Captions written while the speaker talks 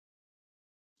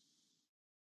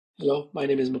Hello, my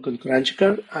name is Mukund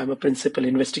Kuranchikar. I'm a principal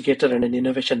investigator and an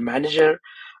innovation manager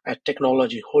at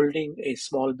Technology Holding, a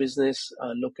small business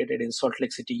located in Salt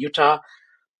Lake City, Utah.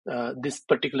 This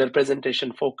particular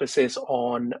presentation focuses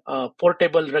on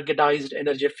portable, ruggedized,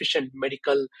 energy efficient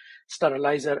medical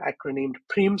sterilizer, acronymed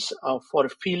PRIMS, for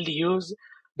field use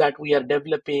that we are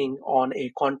developing on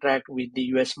a contract with the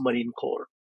US Marine Corps.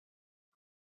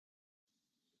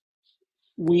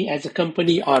 We as a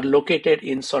company are located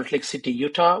in Salt Lake City,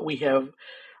 Utah. We have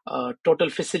a total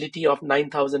facility of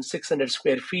 9,600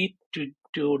 square feet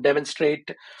to demonstrate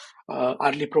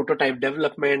early prototype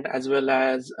development as well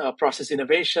as process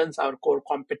innovations. Our core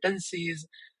competencies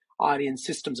are in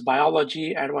systems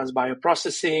biology, advanced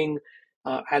bioprocessing,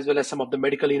 as well as some of the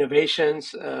medical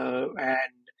innovations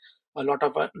and a lot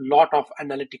of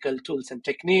analytical tools and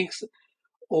techniques.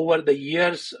 Over the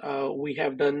years, we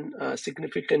have done a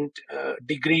significant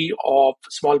degree of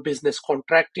small business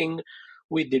contracting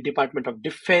with the Department of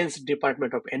Defense,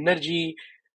 Department of Energy,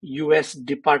 US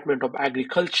Department of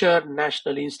Agriculture,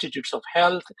 National Institutes of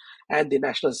Health, and the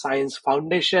National Science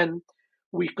Foundation.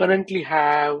 We currently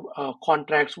have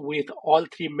contracts with all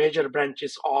three major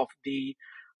branches of the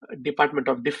Department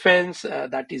of Defense,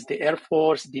 that is the Air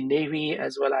Force, the Navy,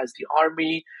 as well as the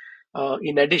Army.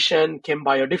 In addition, Chem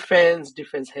Biodefense,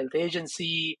 Defense Health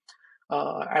Agency,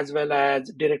 as well as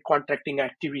direct contracting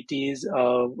activities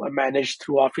managed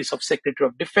through Office of Secretary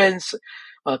of Defense,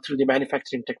 through the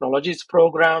Manufacturing Technologies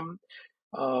Program.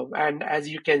 And as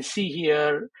you can see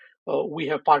here, we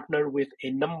have partnered with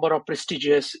a number of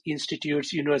prestigious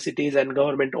institutes, universities, and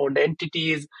government-owned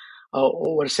entities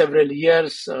over several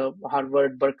years: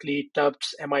 Harvard, Berkeley,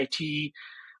 Tufts, MIT,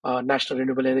 National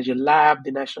Renewable Energy Lab,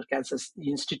 the National Cancer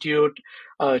Institute,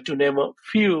 to name a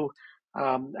few.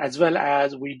 As well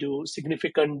as we do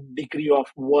significant degree of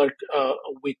work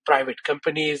with private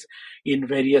companies in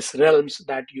various realms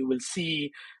that you will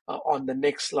see on the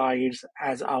next slides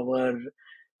as our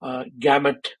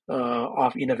gamut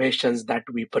of innovations that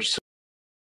we pursue.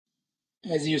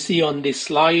 As you see on this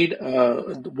slide,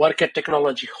 the work at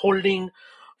Technology Holding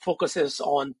focuses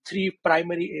on three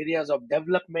primary areas of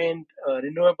development: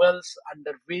 renewables,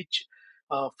 under which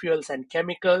fuels and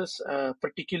chemicals,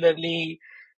 particularly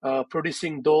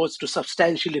producing those to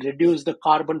substantially reduce the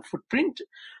carbon footprint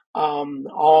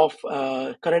of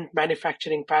current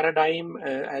manufacturing paradigm,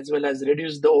 as well as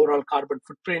reduce the overall carbon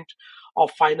footprint of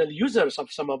final users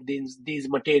of some of these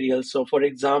materials. So, for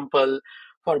example,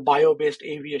 for bio-based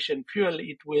aviation fuel,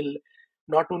 it will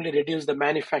not only reduce the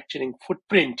manufacturing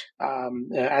footprint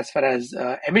as far as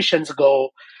emissions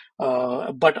go,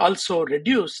 but also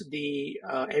reduce the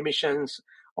emissions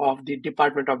of the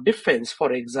Department of Defense,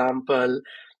 for example,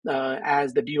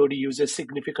 as the DoD uses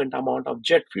significant amount of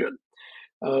jet fuel.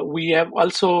 We have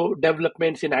also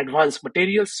developments in advanced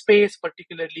materials space,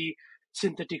 particularly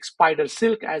synthetic spider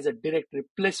silk as a direct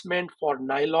replacement for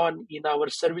nylon in our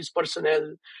service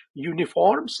personnel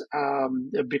uniforms,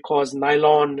 because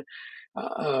nylon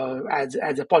as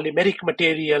a polymeric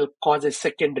material causes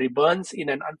secondary burns in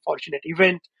an unfortunate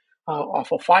event of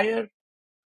a fire.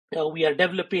 We are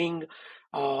developing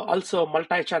also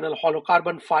multi-channel hollow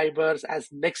carbon fibers as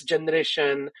next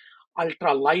generation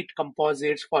ultra light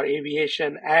composites for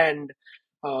aviation and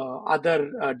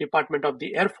other Department of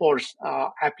the Air Force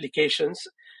applications.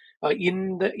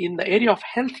 In the area of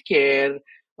healthcare,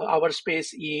 our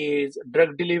space is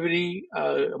drug delivery,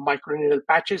 microneedle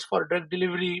patches for drug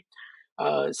delivery,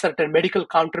 certain medical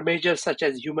countermeasures such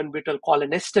as human butyl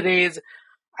cholinesterase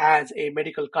as a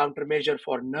medical countermeasure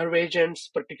for nerve agents,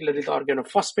 particularly the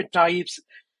organophosphate types,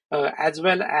 as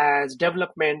well as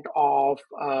development of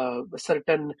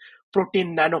certain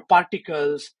protein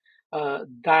nanoparticles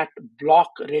that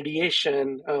block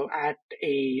radiation at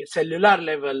a cellular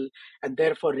level, and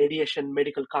therefore radiation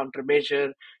medical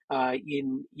countermeasure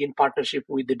in partnership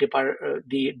with the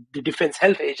Defense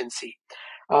Health Agency.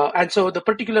 And so the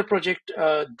particular project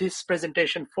this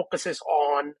presentation focuses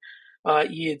on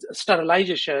is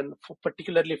sterilization,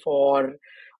 particularly for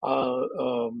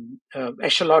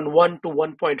echelon 1 to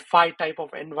 1.5 type of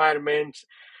environments,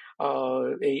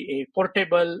 a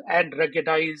portable and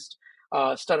ruggedized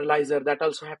sterilizer that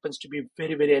also happens to be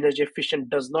very, very energy efficient,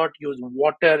 does not use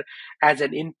water as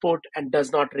an input, and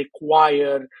does not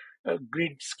require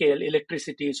grid scale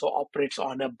electricity, so operates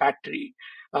on a battery.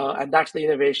 And that's the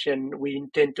innovation we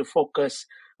intend to focus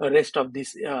the rest of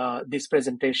this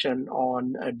presentation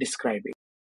on describing.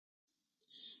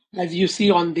 As you see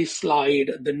on this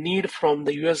slide, the need from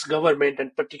the US government,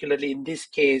 and particularly in this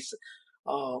case,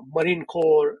 Marine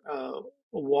Corps,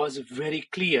 was very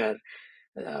clear.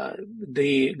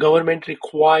 The government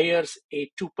requires a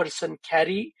 2-person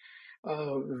carry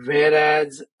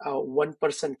whereas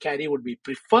 1% carry would be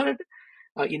preferred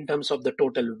in terms of the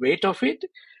total weight of it.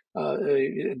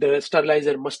 The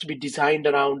sterilizer must be designed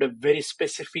around a very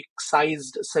specific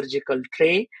sized surgical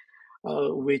tray,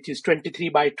 which is 23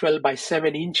 by 12 by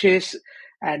 7 inches,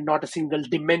 and not a single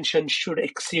dimension should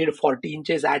exceed 40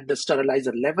 inches at the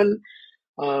sterilizer level.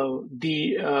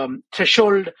 The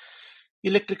threshold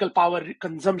electrical power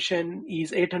consumption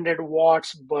is 800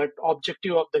 watts, but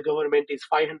objective of the government is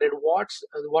 500 watts.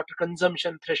 The water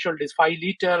consumption threshold is 5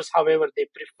 liters. However, they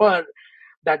prefer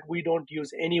that we don't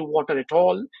use any water at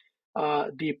all.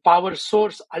 The power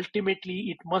source, ultimately,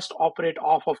 it must operate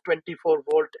off of 24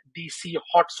 volt DC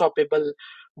hot swappable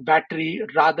battery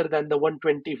rather than the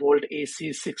 120 volt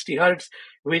AC 60 hertz,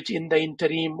 which in the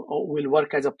interim will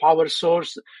work as a power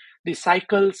source. The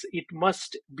cycles, it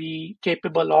must be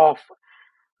capable of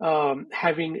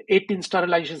having 18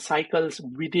 sterilization cycles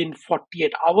within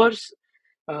 48 hours.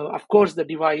 Of course, the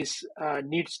device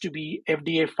needs to be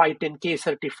FDA 510K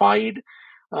certified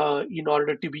in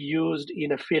order to be used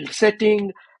in a field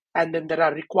setting. And then there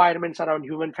are requirements around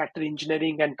human factor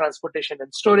engineering and transportation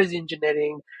and storage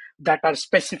engineering that are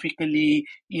specifically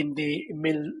in the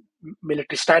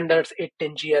military standards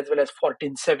 810G as well as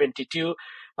 1472.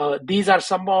 These are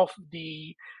some of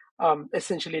the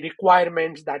essentially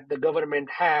requirements that the government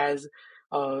has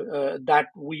that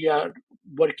we are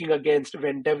working against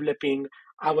when developing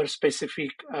our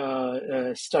specific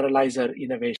sterilizer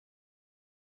innovation.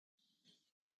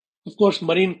 Of course,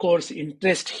 Marine Corps'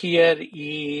 interest here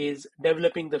is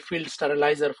developing the field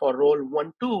sterilizer for Role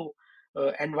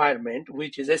 1-2 environment,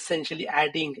 which is essentially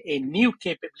adding a new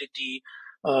capability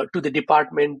to the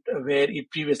department where it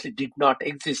previously did not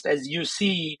exist. As you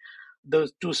see,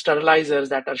 those two sterilizers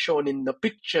that are shown in the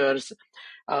pictures,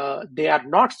 they are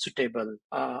not suitable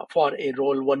for a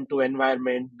Role 1-2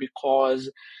 environment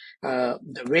because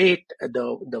the weight,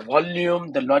 the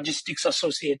volume, the logistics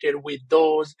associated with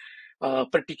those,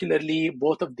 particularly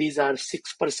both of these are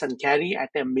 6% carry at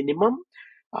a minimum.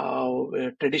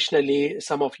 Traditionally,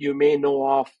 some of you may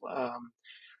know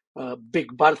of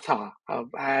Big Bertha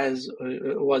as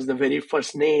was the very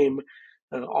first name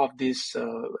of this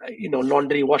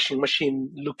laundry washing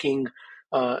machine looking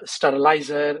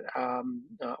sterilizer,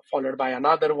 followed by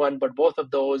another one, but both of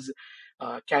those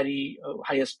carry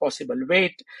highest possible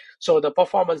weight. So the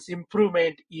performance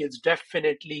improvement is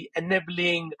definitely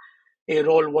enabling a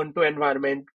Role 1-2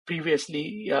 environment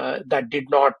previously that did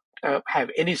not have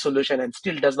any solution and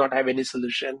still does not have any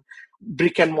solution.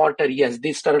 Brick and mortar, yes,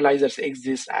 these sterilizers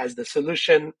exist as the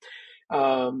solution.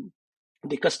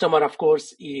 The customer, of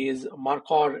course, is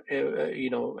Marcor,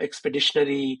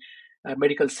 Expeditionary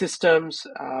Medical Systems,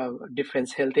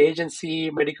 Defense Health Agency,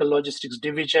 Medical Logistics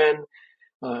Division,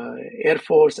 Air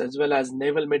Force, as well as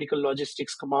Naval Medical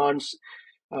Logistics Commands,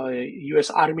 U.S.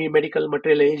 Army Medical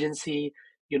Material Agency,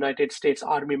 United States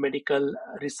Army Medical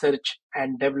Research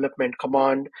and Development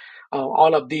Command.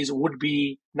 All of these would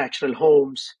be natural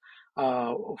homes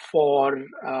for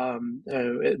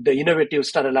the innovative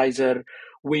sterilizer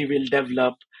we will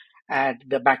develop at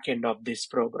the back end of this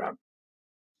program.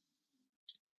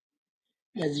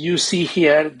 As you see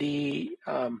here, the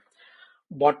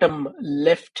bottom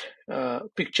left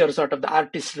picture, sort of the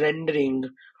artist rendering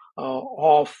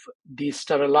of the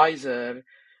sterilizer,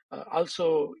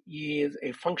 also is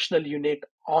a functional unit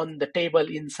on the table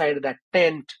inside that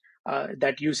tent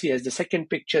that you see as the second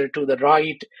picture to the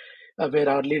right, where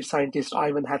our lead scientist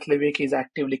Ivan Hatlevik is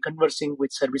actively conversing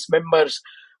with service members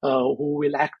who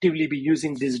will actively be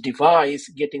using this device,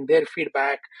 getting their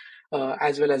feedback,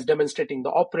 as well as demonstrating the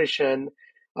operation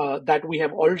that we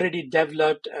have already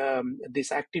developed.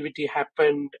 This activity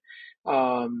happened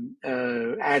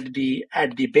at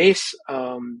the base,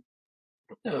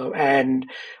 and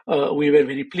we were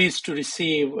very pleased to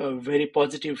receive very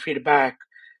positive feedback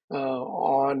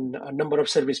on a number of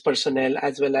service personnel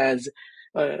as well as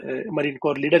Marine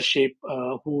Corps leadership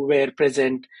who were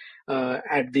present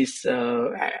at this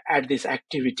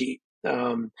activity.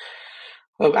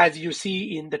 As you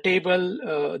see in the table,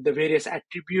 the various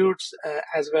attributes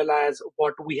as well as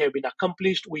what we have been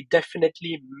accomplished, we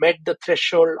definitely met the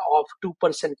threshold of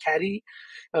 2% carry,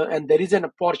 and there is an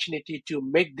opportunity to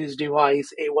make this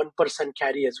device a 1%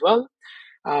 carry as well.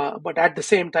 But at the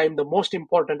same time, the most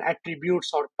important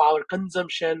attributes are power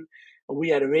consumption.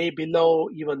 We are way below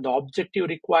even the objective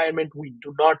requirement. We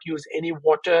do not use any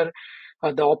water.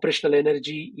 The operational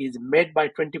energy is made by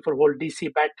 24 volt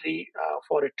DC battery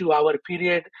for a 2-hour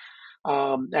period.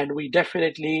 And we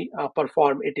definitely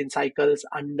perform 18 cycles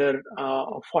under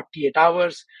 48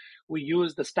 hours. we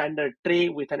use the standard tray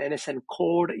with an NSN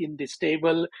code in this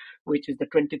table, which is the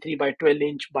 23 by 12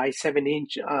 inch by 7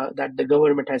 inch that the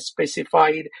government has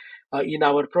specified. In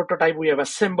our prototype, we have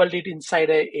assembled it inside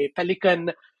a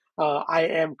Pelican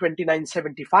IM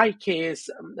 2975 case,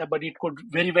 but it could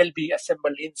very well be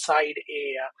assembled inside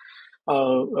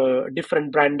a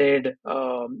different branded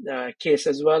case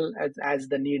as well as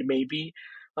the need may be.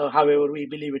 However, we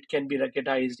believe it can be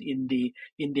ruggedized in the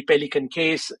Pelican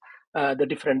case. The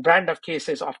different brand of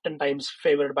cases oftentimes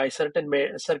favored by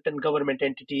certain government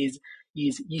entities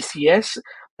is ECS,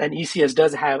 and ECS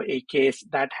does have a case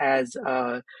that has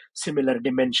similar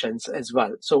dimensions as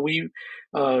well. So we,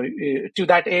 to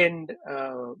that end,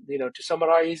 to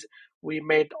summarize, we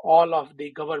met all of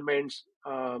the government's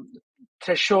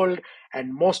threshold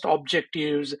and most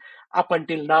objectives up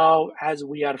until now, as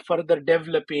we are further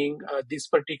developing this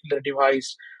particular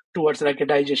device towards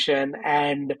ruggedization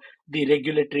and the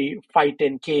regulatory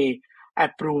 510K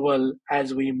approval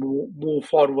as we move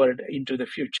forward into the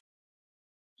future.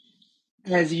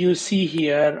 As you see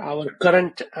here, our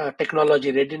current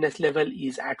technology readiness level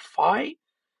is at 5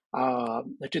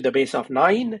 to the base of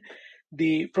 9.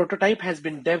 The prototype has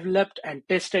been developed and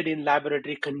tested in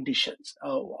laboratory conditions.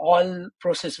 All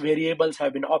process variables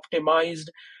have been optimized.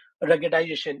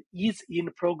 Ruggedization is in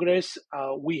progress.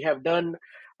 We have done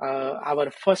our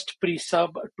first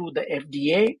pre-sub to the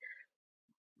FDA,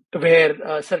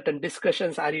 where certain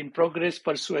discussions are in progress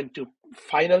pursuant to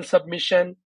final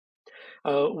submission.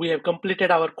 We have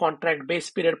completed our contract base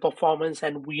period performance,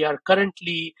 and we are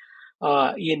currently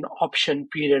in option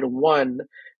period 1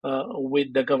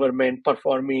 with the government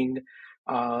performing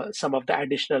some of the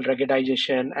additional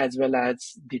ruggedization as well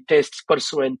as the tests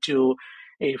pursuant to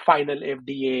a final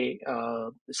FDA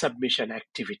submission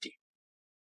activity.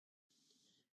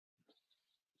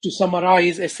 To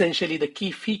summarize, essentially the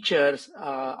key features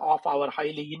of our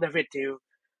highly innovative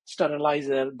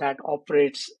sterilizer that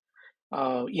operates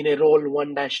in a Roll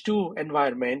 1-2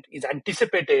 environment is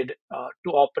anticipated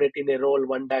to operate in a Roll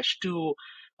 1-2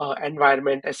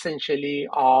 environment essentially,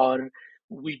 or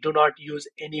we do not use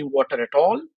any water at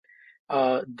all.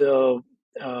 The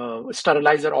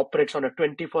sterilizer operates on a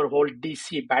 24-volt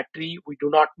DC battery. We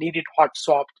do not need it hot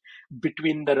swapped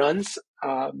between the runs.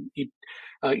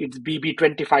 It's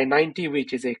BB2590,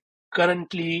 which is a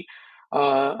currently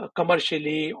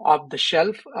commercially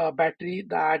off-the-shelf battery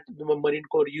that the Marine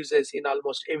Corps uses in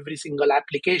almost every single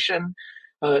application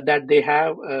that they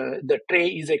have. The tray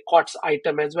is a COTS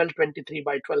item as well, 23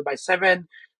 by 12 by 7,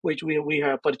 which we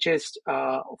have purchased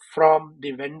from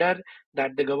the vendor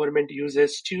that the government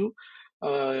uses too.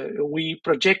 We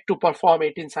project to perform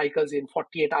 18 cycles in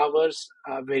 48 hours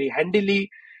very handily.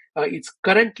 It's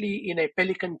currently in a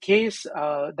Pelican case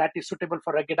that is suitable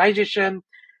for ruggedization,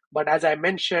 but as I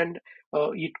mentioned,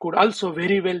 it could also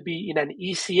very well be in an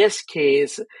ECS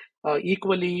case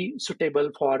equally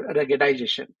suitable for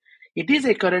ruggedization. It is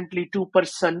a currently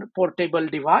 2-person portable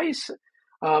device,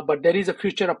 but there is a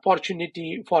future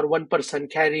opportunity for 1-person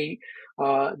carry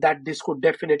that this could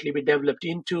definitely be developed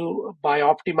into by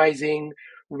optimizing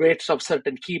weights of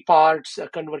certain key parts,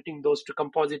 converting those to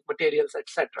composite materials,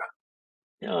 etc.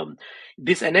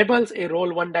 This enables a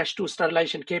Roll 1-2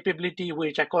 sterilization capability,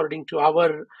 which according to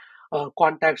our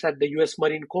contacts at the US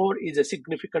Marine Corps is a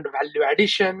significant value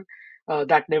addition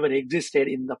that never existed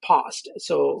in the past.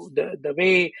 So the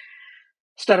way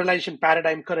sterilization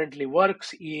paradigm currently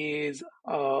works is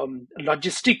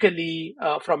logistically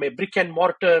from a brick and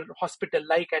mortar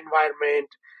hospital-like environment.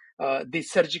 These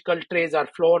surgical trays are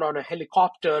flown on a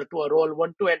helicopter to a Roll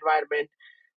 1-2 environment.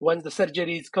 Once the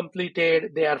surgery is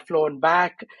completed, they are flown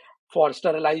back for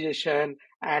sterilization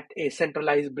at a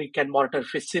centralized brick and mortar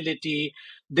facility.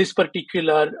 This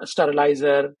particular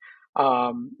sterilizer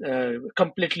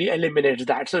completely eliminates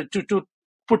that. So to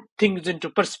put things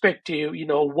into perspective,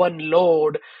 one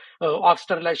load of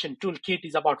sterilization toolkit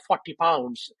is about 40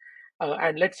 pounds.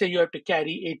 And let's say you have to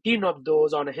carry 18 of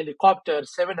those on a helicopter,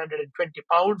 720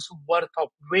 pounds worth of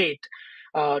weight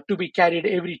to be carried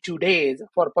every 2 days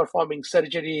for performing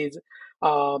surgeries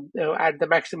at the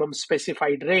maximum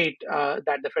specified rate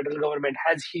that the federal government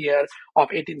has here of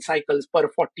 18 cycles per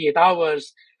 48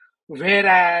 hours.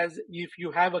 Whereas if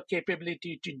you have a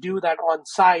capability to do that on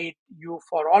site, you,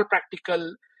 for all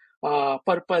practical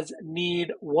purpose,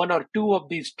 need 1 or 2 of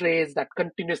these trays that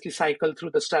continuously cycle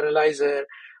through the sterilizer,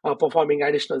 performing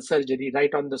additional surgery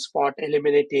right on the spot,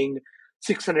 eliminating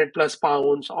 600 plus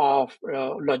pounds of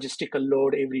logistical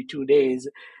load every 2 days,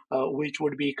 which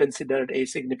would be considered a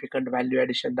significant value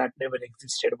addition that never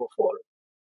existed before.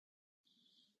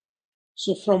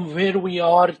 So from where we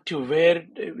are to where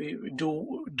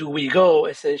do we go,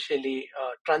 essentially,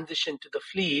 transition to the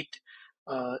fleet,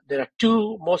 there are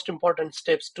two most important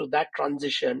steps to that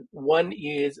transition. One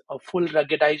is a full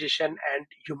ruggedization and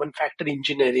human factor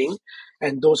engineering,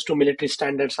 and those two military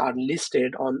standards are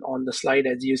listed on the slide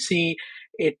as you see,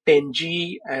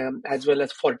 810G as well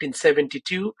as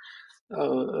 1472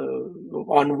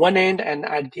 on one end, and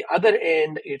at the other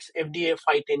end, it's FDA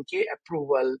 510K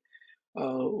approval,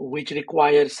 which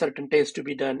requires certain tests to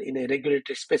be done in a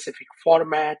regulatory specific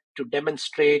format to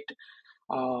demonstrate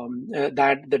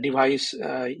that the device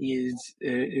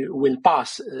will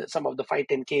pass some of the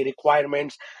 510K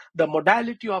requirements. The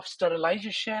modality of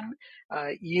sterilization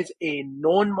is a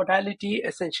known modality.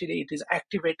 Essentially, it is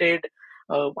activated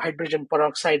hydrogen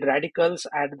peroxide radicals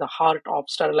at the heart of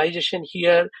sterilization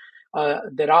here.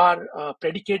 There are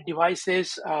predicate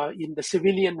devices in the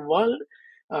civilian world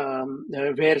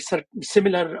where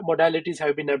similar modalities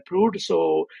have been approved.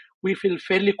 So we feel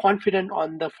fairly confident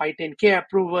on the 510K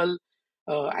approval,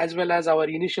 as well as our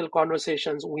initial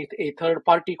conversations with a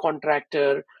third-party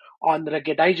contractor on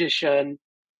ruggedization.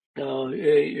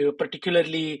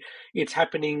 Particularly, it's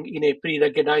happening in a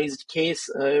pre-ruggedized case,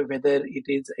 whether it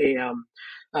is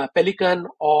a Pelican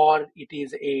or it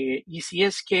is a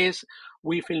ECS case.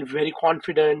 We feel very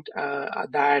confident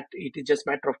that it is just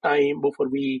a matter of time before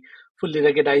we fully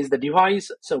ruggedize the device.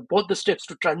 So both the steps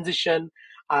to transition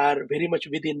are very much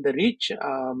within the reach,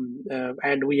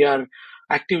 and we are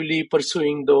actively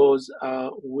pursuing those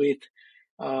with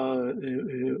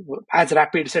as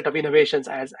rapid set of innovations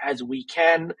as we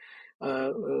can.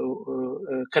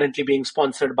 Currently being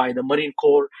sponsored by the Marine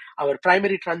Corps. Our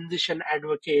primary transition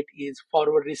advocate is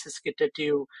Forward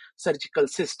Resuscitative Surgical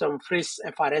System,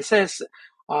 FRSS,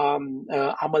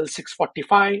 AML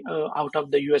 645 out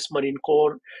of the U.S. Marine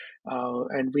Corps,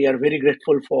 and we are very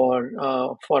grateful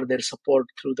for their support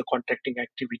through the contracting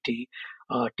activity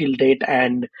till date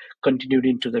and continued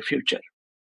into the future.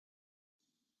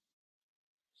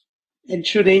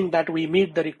 Ensuring that we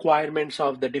meet the requirements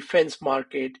of the defense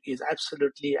market is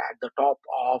absolutely at the top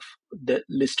of the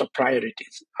list of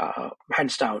priorities,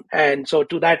 hands down. And so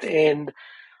to that end,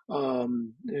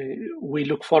 we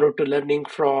look forward to learning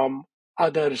from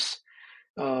others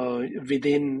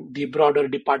within the broader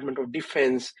Department of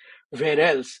Defense. Where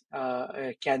else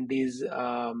can these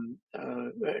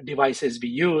devices be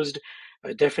used?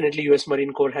 Definitely, U.S.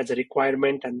 Marine Corps has a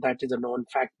requirement, and that is a known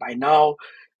fact by now.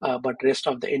 But rest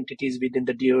of the entities within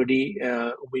the DoD,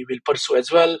 we will pursue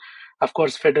as well. Of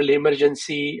course, Federal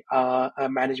Emergency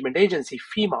Management Agency,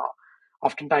 FEMA.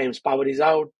 Oftentimes, power is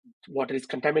out, water is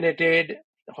contaminated,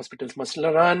 hospitals must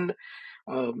run.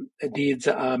 These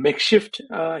makeshift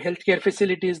healthcare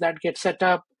facilities that get set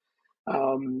up,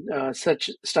 such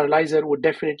sterilizer would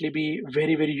definitely be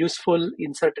very, very useful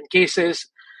in certain cases.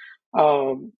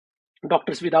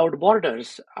 Doctors Without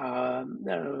Borders,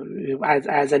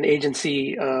 as an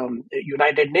agency,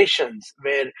 United Nations,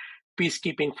 where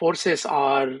peacekeeping forces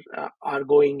are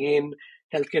going in,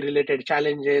 healthcare-related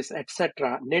challenges,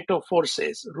 etc. NATO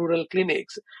forces, rural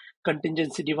clinics,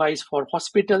 contingency device for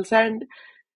hospitals, and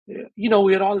we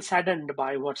are all saddened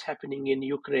by what's happening in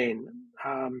Ukraine.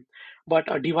 But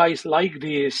a device like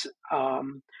this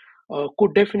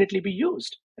could definitely be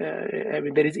used. I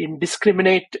mean, there is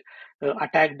indiscriminate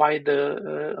attack by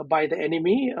the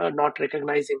enemy, not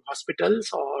recognizing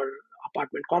hospitals or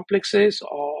apartment complexes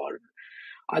or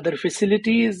other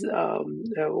facilities.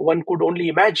 One could only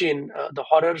imagine the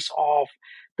horrors of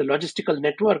the logistical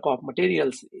network of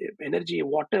materials, energy,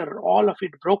 water, all of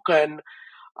it broken.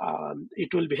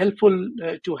 It will be helpful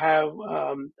to have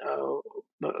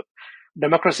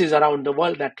democracies around the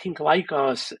world that think like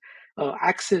us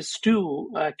access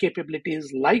to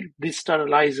capabilities like this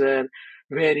sterilizer,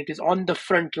 where it is on the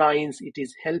front lines, it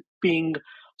is helping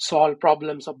solve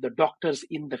problems of the doctors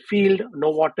in the field. No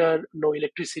water, no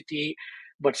electricity,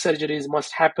 but surgeries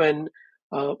must happen.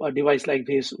 A device like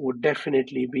this would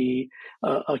definitely be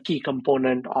a key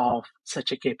component of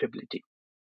such a capability.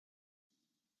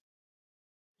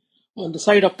 On the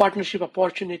side of partnership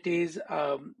opportunities,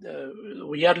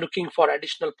 we are looking for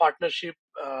additional partnership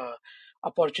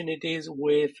opportunities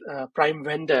with prime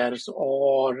vendors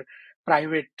or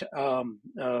private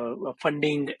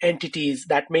funding entities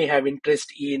that may have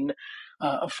interest in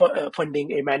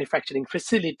funding a manufacturing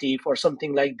facility for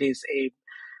something like this,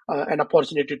 an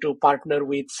opportunity to partner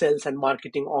with sales and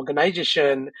marketing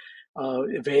organization,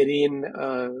 wherein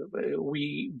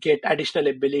we get additional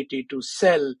ability to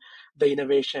sell the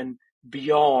innovation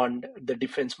beyond the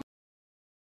defense.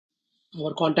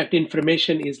 Our contact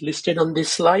information is listed on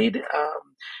this slide.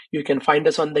 You can find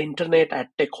us on the internet at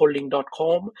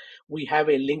techholding.com. We have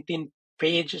a LinkedIn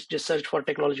page. Just search for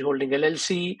Technology Holding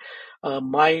LLC.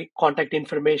 My contact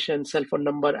information, cell phone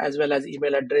number, as well as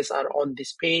email address are on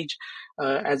this page,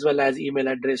 as well as email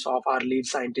address of our lead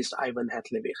scientist, Ivan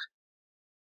Hatlevich.